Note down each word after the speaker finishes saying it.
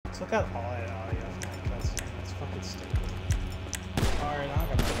Look at all that audio. That's fucking stupid. Alright, now I got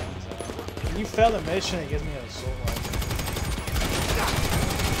my guns out. When you fail the mission, it gives me a assault rifle.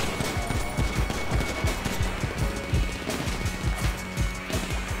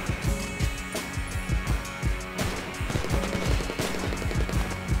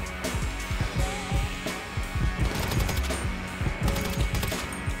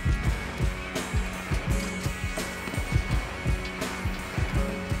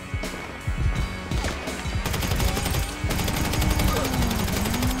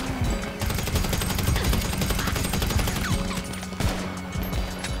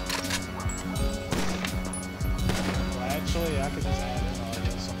 I could just add in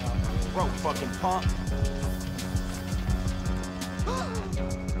audio somehow. Bro, fucking punk.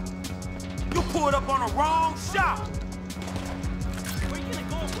 You pulled up on the wrong shot. Where you gonna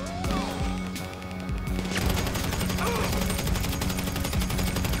go?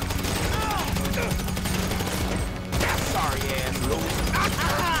 Sorry ass Louis.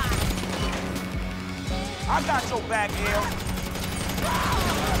 I got your back, L.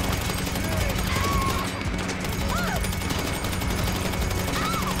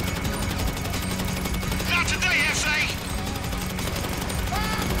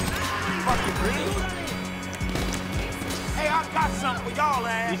 Hey, I got something for y'all,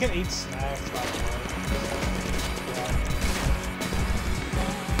 ass. You can eat snacks, by the way.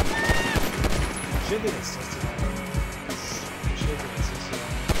 Should be assisted on it. Should be assisted on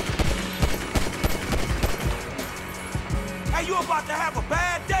it. Hey, you about to have a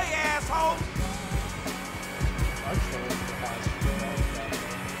bad day, asshole.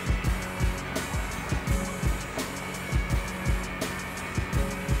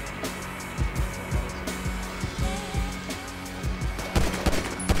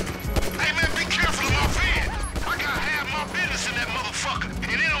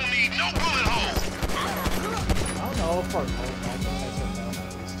 For these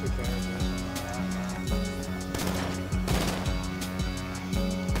two characters.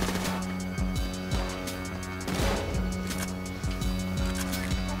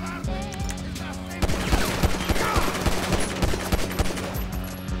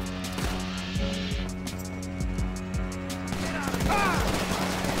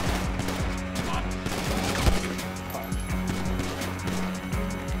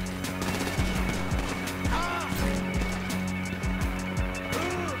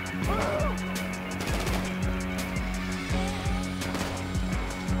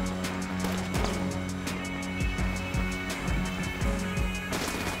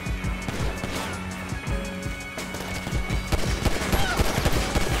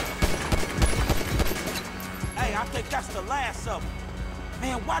 I think that's the last of them.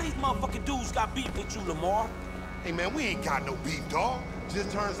 Man, why these motherfucking dudes got beef with you, Lamar? Hey, man, we ain't got no beef, dog.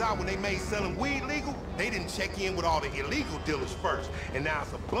 Just turns out when they made selling weed legal, they didn't check in with all the illegal dealers first. And now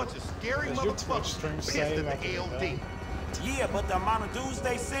it's a bunch of scary motherfuckers pissed at the LD. Yeah, but the amount of dudes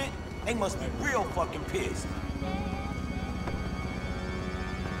they sent, they must be real fucking pissed.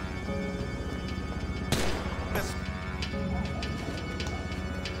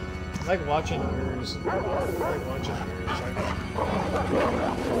 I like watching yours. I like watching yours.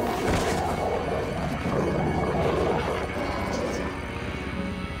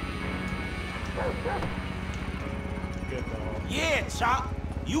 Good dog. Yeah, Chop.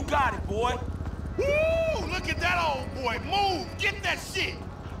 You got it, boy. Woo! Look at that old boy. Move! Get that shit!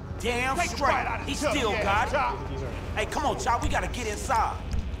 Damn Take straight. right out of He the still yeah, got it. Chop. Hey, come on, Chop. We gotta get inside.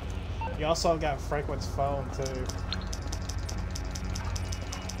 You also got Franklin's phone, too.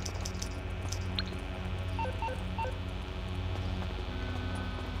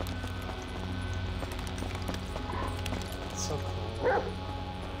 So cool.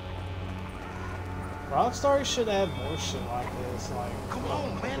 Rockstar should add more shit like this, like. Come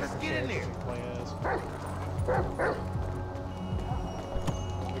on, man, let's get in there.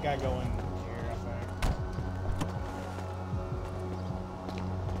 We gotta go in here, I think.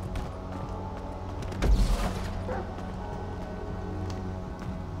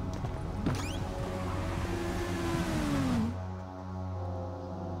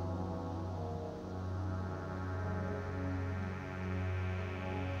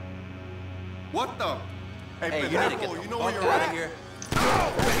 What the? Hey, you need to get the fuck out of here.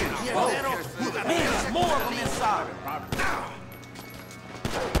 Man, there's more of them inside. Damn.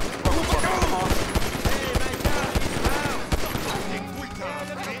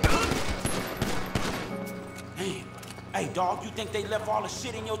 Hey, dog, you think they left all the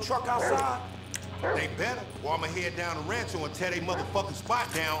shit in your truck outside? They better, or I'ma head down to Rancho and tear they motherfucking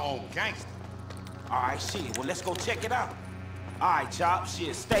spot down on gangster. All right, shit. Well, let's go check it out. All right, Chop.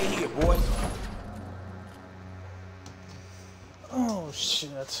 Shit, stay here, boys. Oh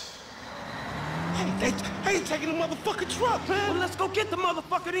shit. Hey, they ain't taking the motherfucking truck, man. Well, let's go get the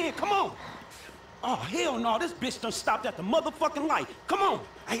motherfucker in. Come on. Oh, hell no. This bitch done stopped at the motherfucking light. Come on.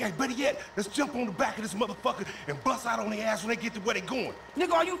 Hey, better yet, let's jump on the back of this motherfucker and bust out on their ass when they get to where they going.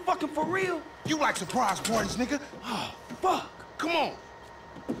 Nigga, are you fucking for real? You like surprise parties, nigga? Oh, fuck. Come on.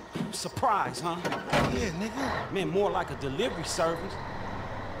 Surprise, huh? Yeah, nigga. Man, more like a delivery service.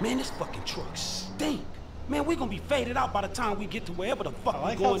 Man, this fucking truck stink. Man, we gonna be faded out by the time we get to wherever the fuck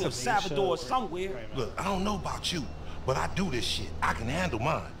we going, El Salvador or somewhere. Look, I don't know about you, but I do this shit. I can handle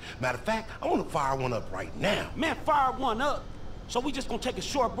mine. Matter of fact, I want to fire one up right now. Man, fire one up. So we just gonna take a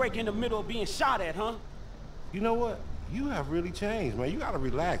short break in the middle of being shot at, huh? You know what? You have really changed, man. You gotta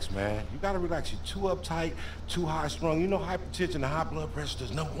relax, man. You gotta relax. You're too uptight, too high-strung. You know hypertension and high blood pressure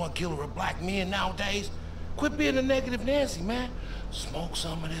is the #1 killer of black men nowadays. Quit being a negative Nancy, man. Smoke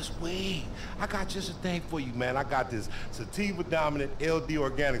some of this weed. I got just a thing for you, man. I got this Sativa Dominant LD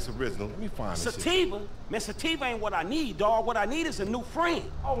Organics Original. Let me find this Sativa? shit. Man, Sativa ain't what I need, dawg. What I need is a new friend.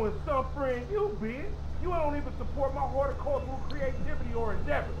 Oh, and some friend you, bitch. You don't even support my horticultural creativity or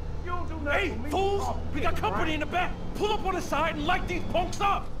endeavor. You don't do nothing for me. Hey, fools! Oh, We got shit, company right? in the back. Pull up on the side and light these punks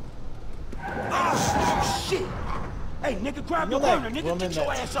up. Oh, shit. Hey, nigga, grab You your know burner, that nigga. woman Get your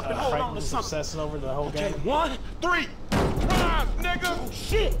that ass up and hold on Frank to was something. obsessing over the whole Okay, game? 1, 3. Rise, nigga! Oh,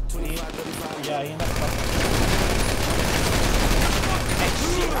 shit. Yeah, he ended up fucking Hey,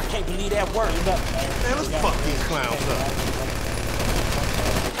 shit, I can't believe that word. Man, let's fuck these clowns up.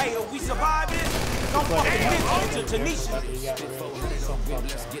 Hey, if we survive this, don't fucking mention it to Tanisha.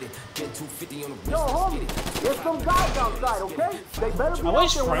 Yo, homie, there's some guys outside, okay? They better be I out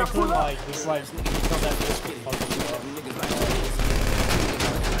wish there when I Franklin pull up. like just like kill that bitch fucking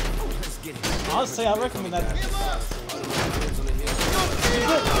honestly, I recommend that. You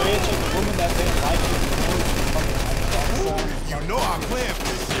get rich and the woman that didn't like you. You know I'm playing for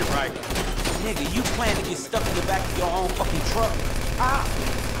this shit, right? Nigga, you plan to get stuck in the back of your own fucking truck? Ah!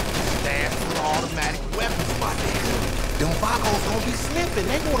 Stash with automatic weapons, my nigga. Them vagos gonna be sniffing.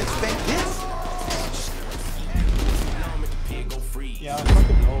 They won't expect this. Yeah,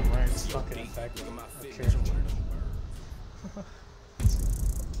 fucking old rank's fucking effective. Okay.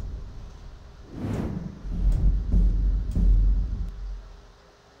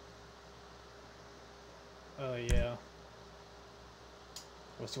 Oh yeah.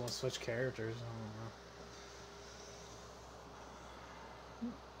 Unless you want to switch characters, I don't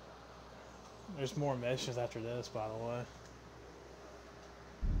know. There's more missions after this, by the way.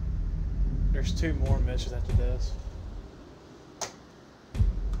 There's 2 more missions after this.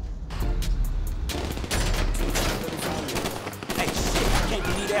 Hey, shit, I can't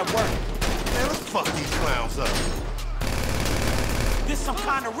believe that word. Man, let's fuck these clowns up. This some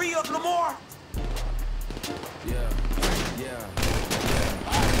kind of re-up, Lamar?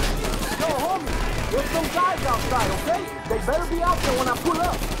 Yo, homie, there's some guys outside, okay? They better be out there when I pull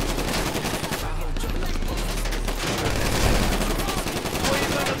up.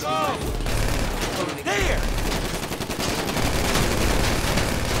 There!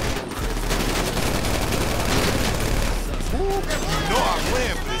 You know I'm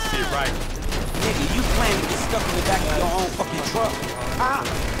playing for this shit, right? Nigga, you plan to get stuck in the back of your own fucking truck? Ah!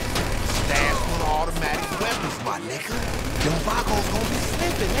 Stash with automatic weapons, my nigga. Them vagos gonna be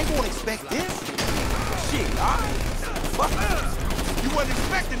sniffing. They won't expect this. Shit, alright. Fuck. You wasn't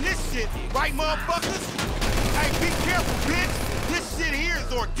expecting this shit, right, motherfuckers? Hey, be careful, bitch. This shit here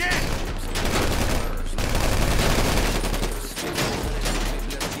is organic.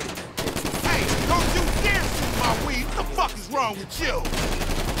 Hey, don't you dare shoot my weed. What the fuck is wrong with you?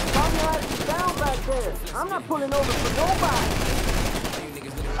 Calm your asses down back there. I'm not pulling over for nobody.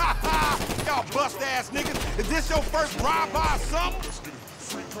 Ha ha! Y'all bust-ass niggas. Is this your first drive-by or something?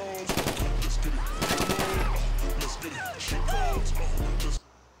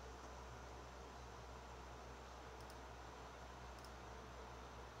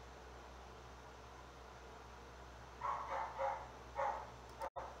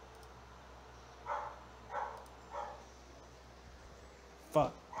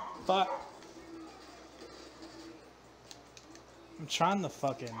 Fuck. Fuck. I'm trying to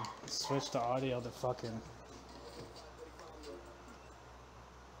fucking switch the audio to fucking.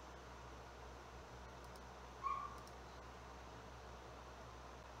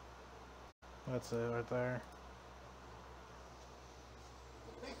 That's it right there.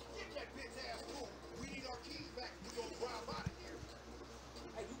 Get that bitch ass cool. We need our keys back. We gonna drive out of here.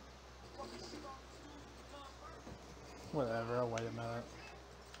 Whatever, I'll wait a minute.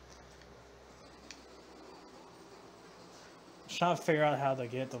 trying to figure out how to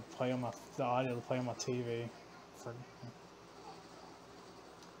get the audio to play on my TV.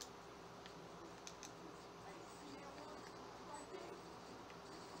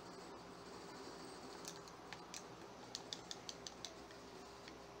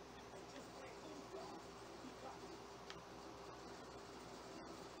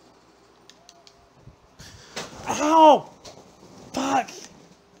 Ow! Fuck!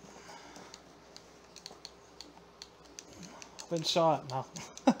 I've been shot now.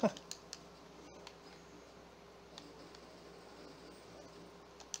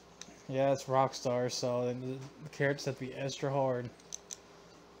 Yeah, it's Rockstar, so the characters have to be extra hard.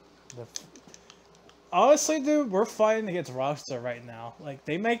 Honestly, dude, we're fighting against Rockstar right now. Like,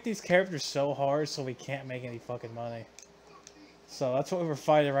 they make these characters so hard so we can't make any fucking money. So that's what we're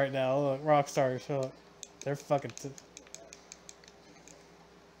fighting right now. Look, Rockstar, so they're fucking...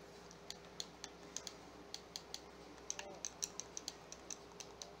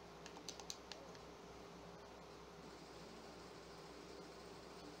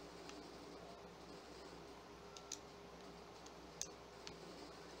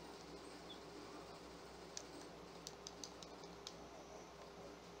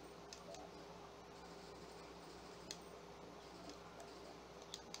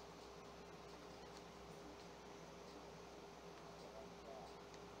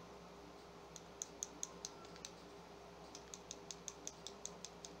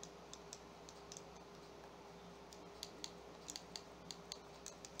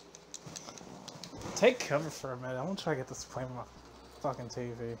 Take cover for a minute. I want to try to get this playing on my fucking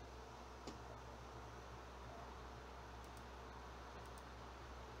TV.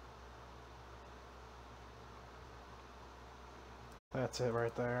 That's it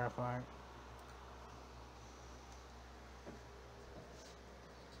right there, I think.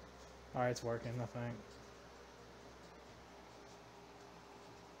 Alright, it's working, I think.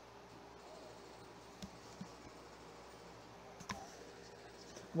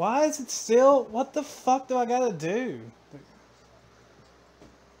 Why is it still? What the fuck do I gotta do?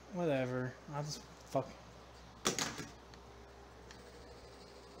 Whatever. I'll just fuck.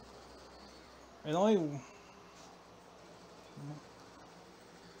 It only. Wait,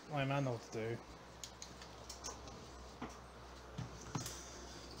 I know what to do.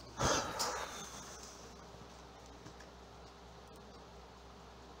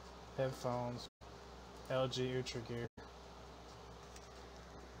 Headphones. LG Ultra Gear.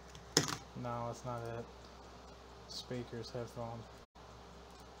 No, that's not it. Speakers, headphones.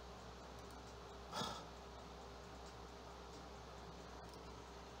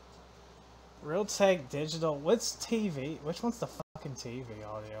 Realtek Digital. What's TV? Which one's the fucking TV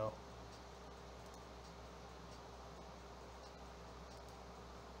audio?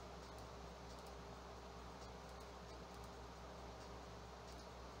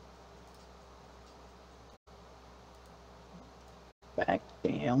 Back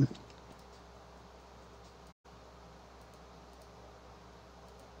down.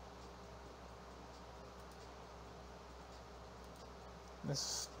 This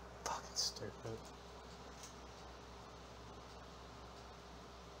is fucking stupid.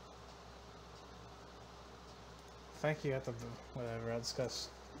 Thank you at the whatever. I discuss.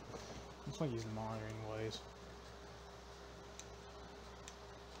 I'm just gonna use the monitor anyways.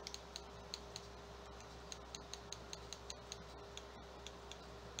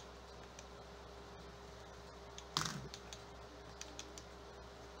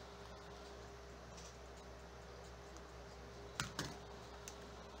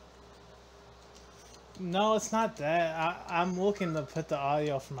 No, it's not that. I'm looking to put the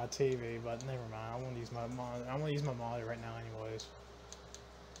audio from my TV, but never mind. I want to use my monitor. I want to use my monitor right now, anyways.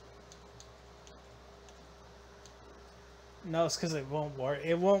 No, it's because it won't work.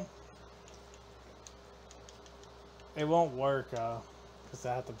 It won't. It won't work. Because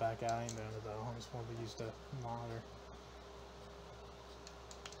I have to back out. I ain't doing it though. I just want to use the monitor.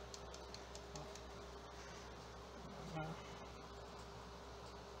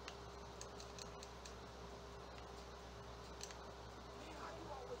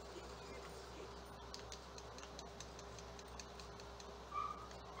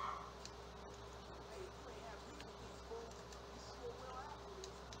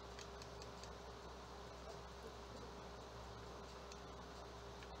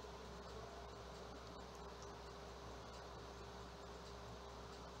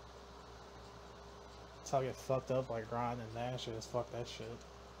 That's how I get fucked up like grinding and that shit. Fuck that shit.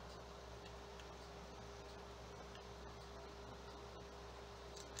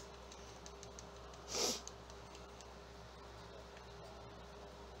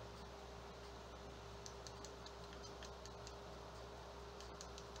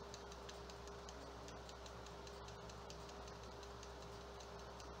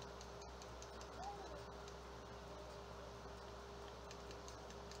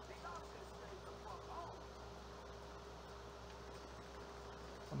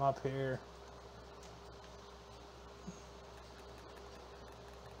 I'm up here.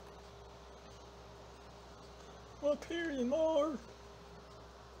 Up here, Lamar.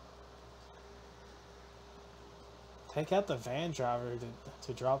 Take out the van driver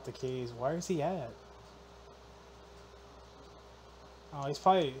to drop the keys. Where is he at? Oh, he's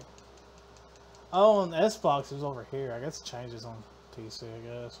probably... Oh, on the Xbox is over here. I guess it changes on PC, I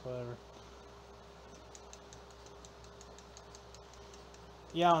guess. Whatever.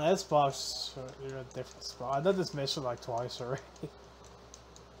 Yeah, on Xbox, you're at a different spot. I did this mission like twice already.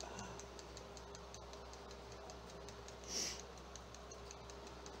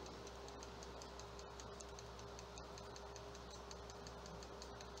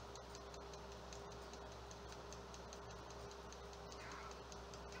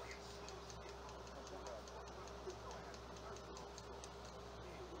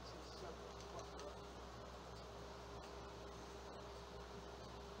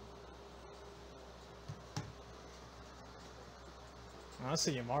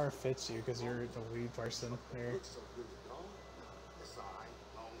 Honestly, Lamar fits you because you're the lead person here. Looks so good, dog. It's all right.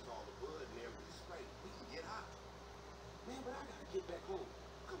 As long as all the blood and everything's straight, we can get hot. Man, but I gotta get back home.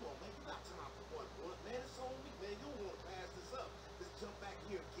 Come on, man. You got time for one blunt, man. It's on me, man. You don't want to pass this up. Let's jump back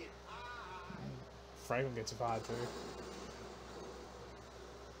here and get high. Franklin gets a vibe too.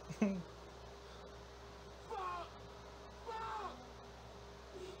 Fuck! Fuck!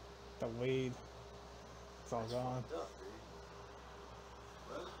 The weed. It's all gone. Well,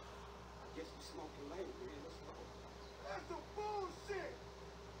 I guess we smoking later, man. Let's go. That's some bullshit!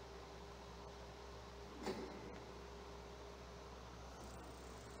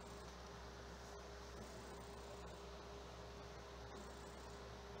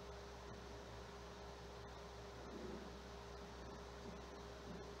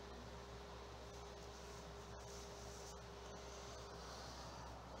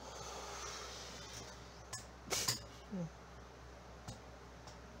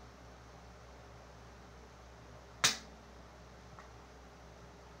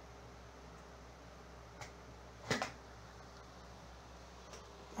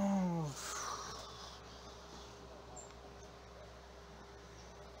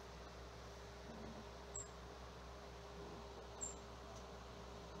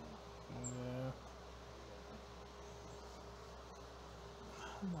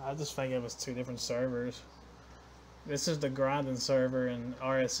 I just think it was two different servers. This is the grinding server, and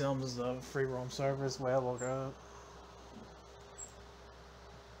RSM's is the free roam server as well. We'll go.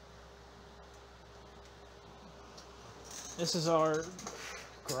 This is our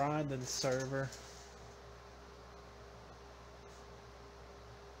grinding server.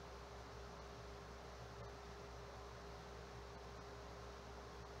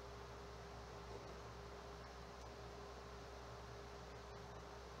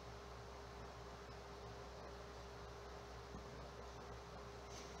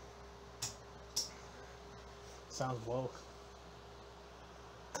 Sounds woke.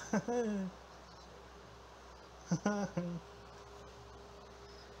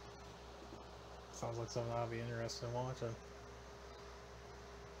 Sounds like something I'd be interested in watching.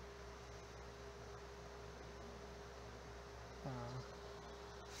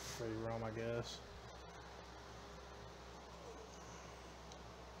 Free roam, I guess.